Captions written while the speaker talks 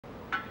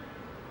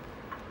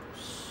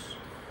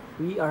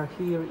We are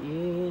here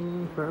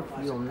in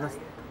Perfume.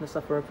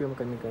 Nasa Perfume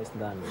kami guys,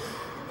 dami.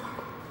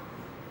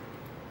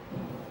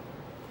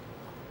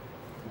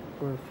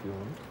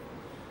 Perfume.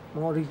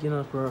 Mga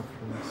original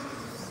perfumes.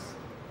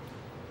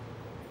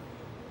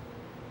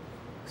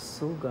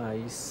 So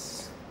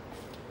guys,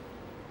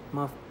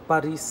 mga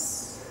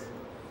Paris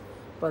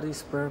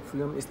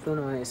perfume. Ito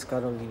naman is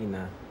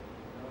Carolina.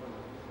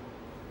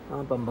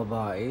 Mga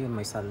pambabae,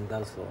 may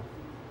sandals oh.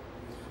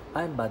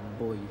 Ay, bad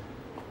boy.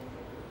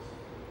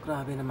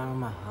 Grabe naman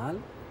ang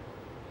mahal.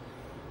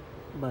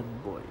 Bad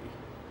boy.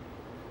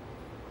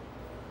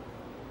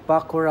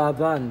 Paco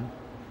Rabanne.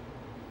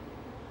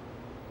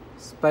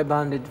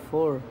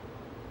 504.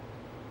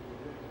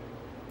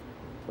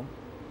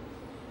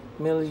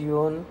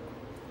 Million.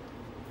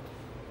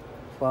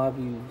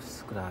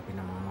 Fabulous. Grabe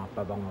naman mga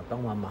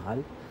pabangotang mamahal.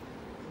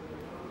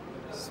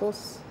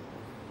 Sos.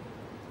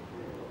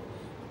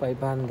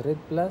 500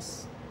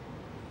 plus.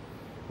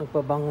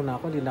 Nagpabango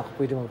na ako. Hindi na ako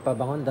pwede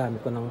magpabango. Ang dami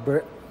ko ng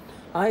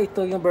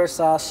ito yung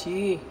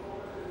Versace.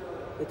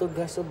 Ito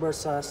guys, yung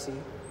Versace.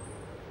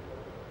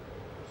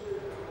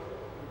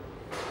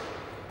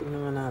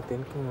 Tingnan nga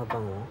natin kung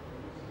mabango.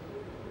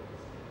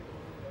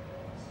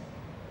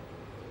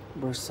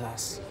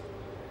 Versace.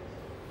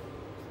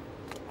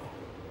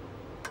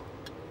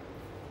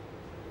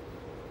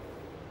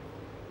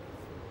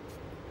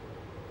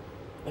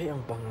 Ay,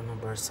 ang bango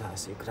ng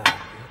Versace. Grabe.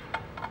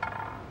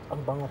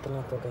 Ang bango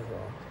talaga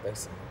kayo.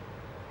 Guys,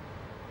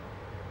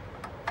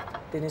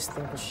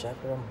 tinisting ko siya,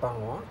 pero ang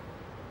bango.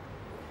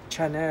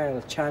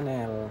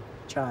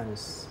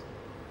 Chance.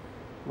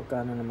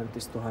 Magkano naman ito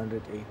is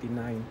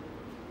 289.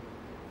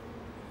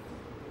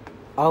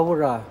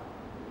 Aura.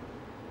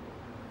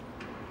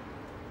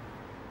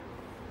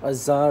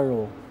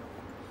 Azaro.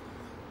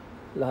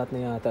 Lahat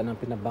na yata ng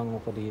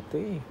pinabango ko dito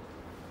eh.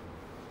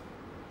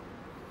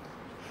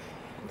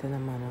 Ito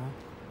naman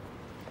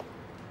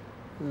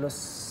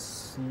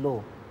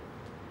Loslo.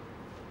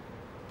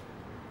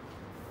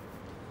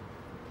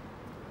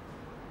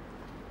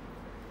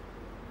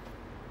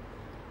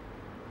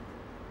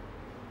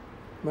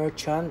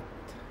 Merchant.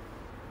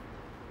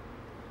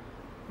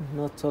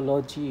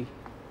 Notology.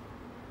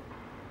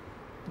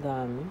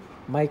 Dami.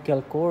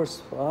 Michael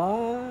Kors.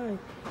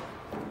 Ay.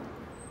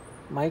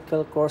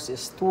 Michael Kors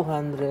is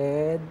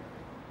 289.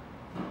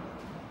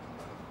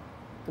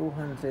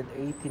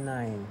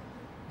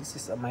 This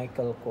is a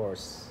Michael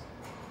Kors.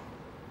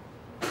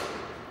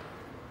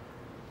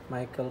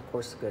 Michael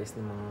Kors guys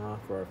ng mga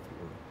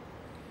perfume.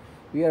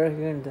 We are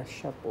here in the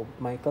shop of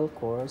Michael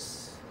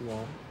Kors.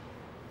 Yan.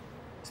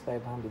 It's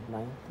 519.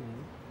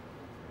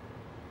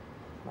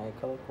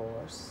 Michael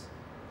Kors.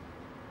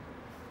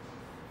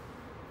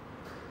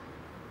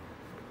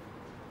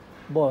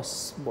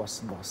 Boss.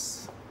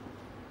 600.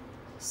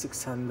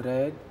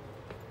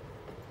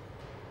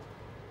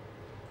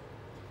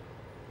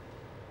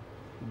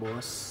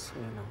 Boss.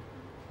 Ayan o.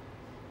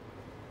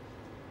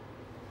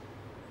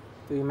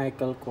 Ito yung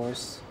Michael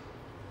Kors.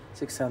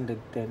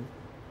 610.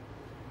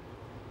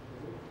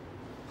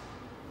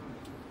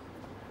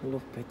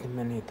 Lupit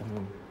naman ito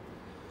mo.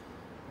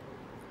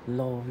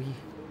 Lowy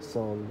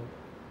Solo.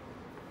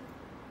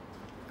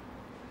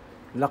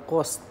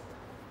 Lacoste.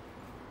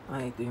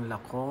 Ito yung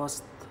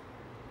Lacoste.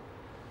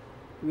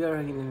 We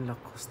are in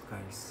Lacoste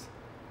guys.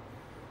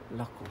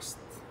 Lacoste.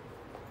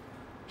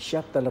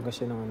 Shop talaga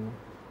siya ng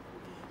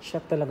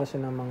Shop talaga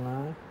siya ng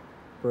mga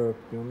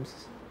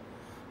perfumes.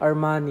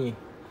 Armani.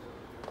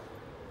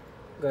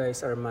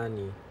 Guys,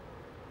 Armani.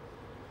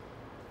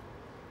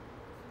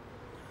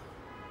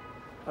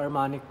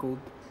 Armani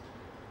code.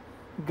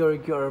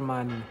 Giorgio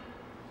Armani.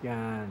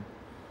 Yan.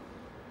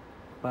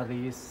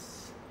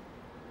 Paris.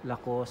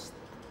 Lacoste.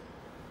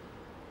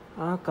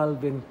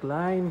 Calvin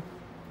Klein.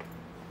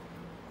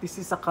 This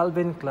is a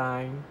Calvin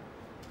Klein.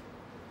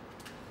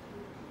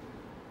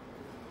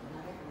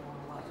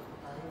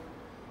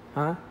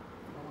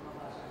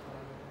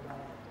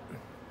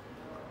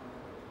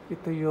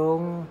 Ito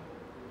yung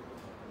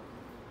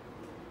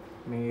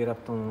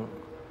mahirap tong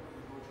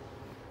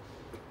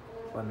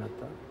paano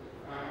to?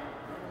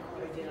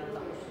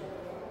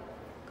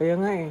 Kaya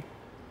nga eh.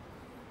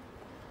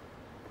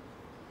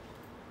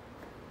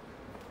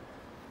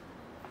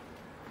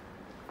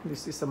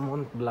 This is a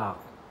Mont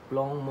Blanc.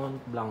 Blanc Mont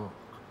Blanc.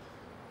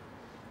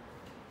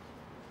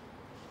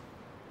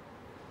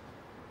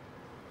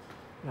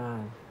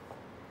 Yan.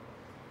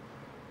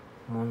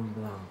 Mont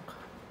Blanc.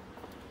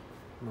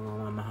 Mga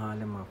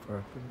mamahalin mga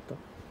perfume to.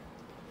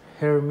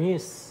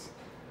 Hermes.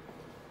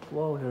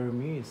 Wow,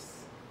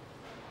 Hermes.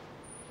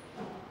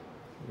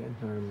 Yan,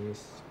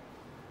 Hermes.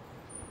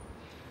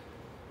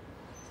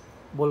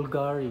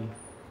 Bulgari.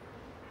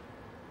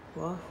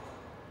 Wow.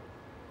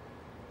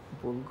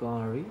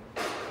 Bulgari.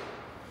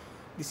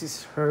 This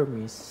is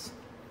Hermes.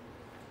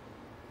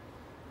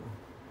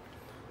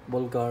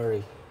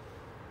 Bulgari.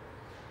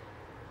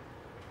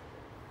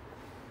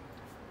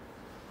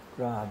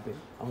 Grabe.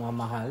 Ang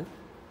mamahal.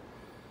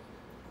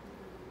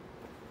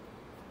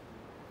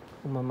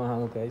 Ang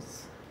mamahal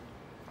guys.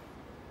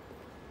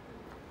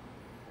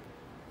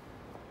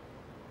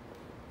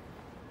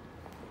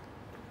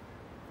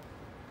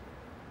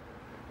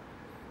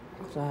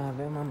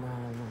 Sabi,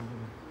 mamahal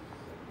ng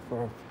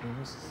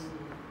perfumes.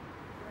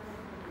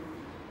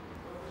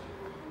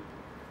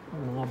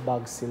 Mga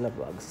bags sila,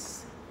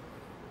 bags.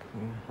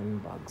 Mga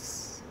handbags.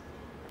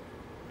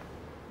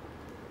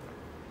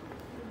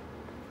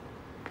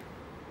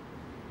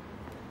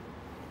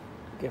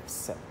 Gift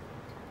set.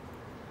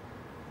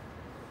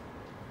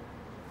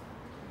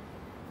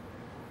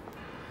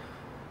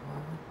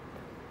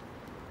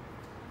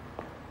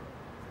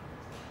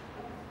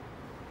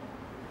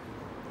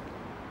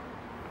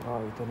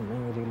 Oh, ito naman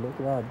yung relo.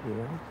 Grabe,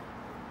 ah.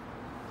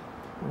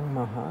 Ang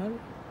mahal.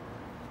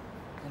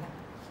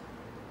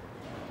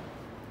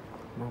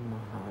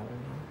 Mamahal.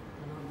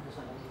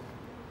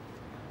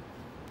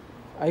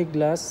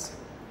 Eyeglass.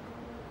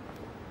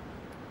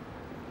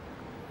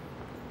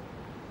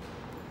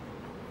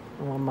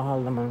 Ang mamahal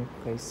naman,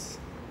 guys.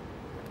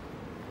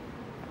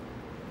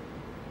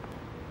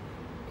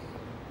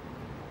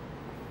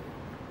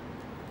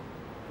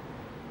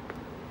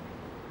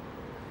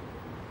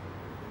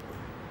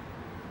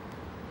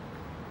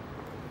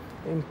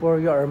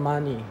 Emporio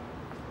Armani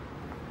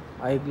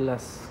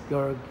eyeglass,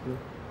 Giorgio.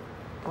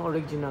 Ang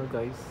original,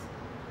 guys.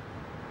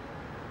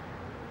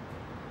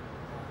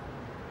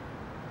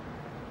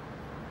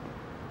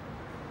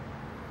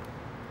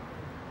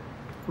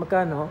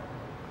 Magkano?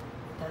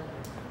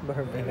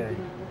 Barbie.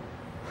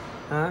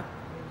 Ha?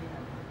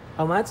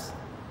 How much?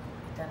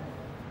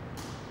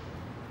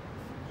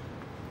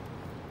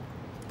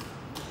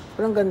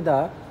 Pero ang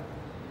ganda.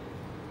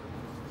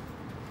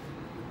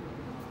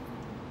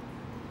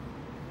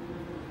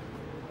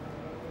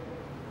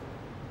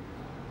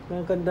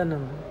 Ang ganda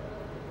naman.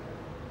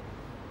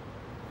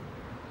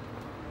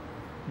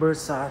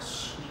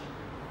 Versace.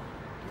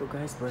 Ito,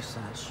 guys,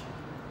 Versace.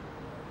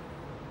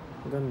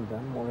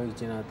 Ganda,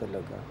 original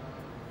talaga.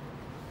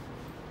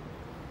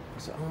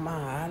 So, ang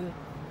mahal.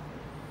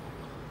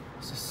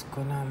 Sus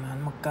ko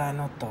naman,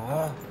 magkano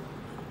to?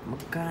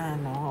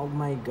 Magkano? Oh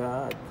my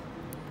God.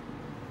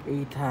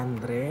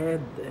 800.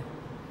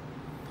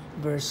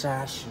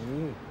 Versace.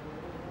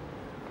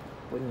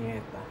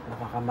 Punyeta.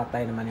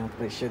 Nakakamatay naman yung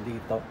presyo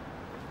dito.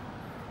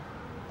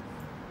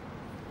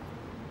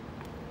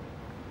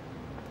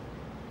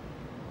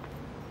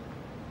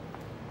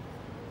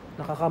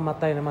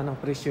 Nakakamatay naman ang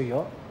presyo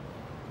yo.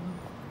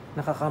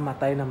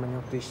 Nakakamatay naman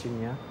yung presyo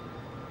niya.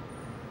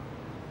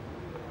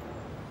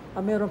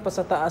 Ah, meron pa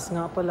sa taas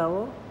nga pala,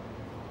 oh.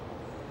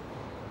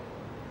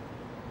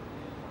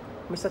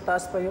 May sa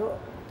taas pa yo.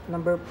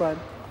 Number front.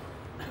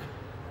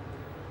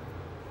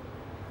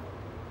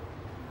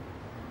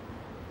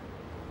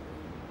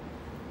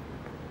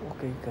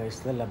 Okay,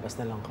 guys. Lalabas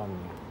na lang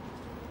kami.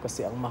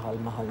 Kasi ang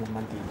mahal-mahal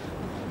naman dito.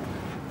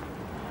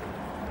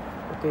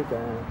 Okay,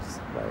 guys.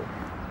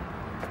 Bye.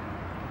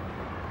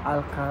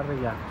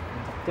 Alcaria.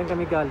 Diyan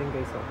kami galing,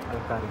 guys, oh.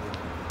 Alcaria.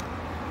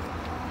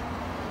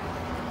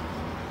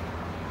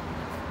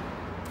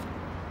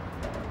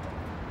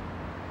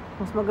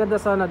 Mas maganda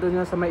sana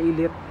doon yan sa may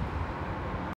ilit.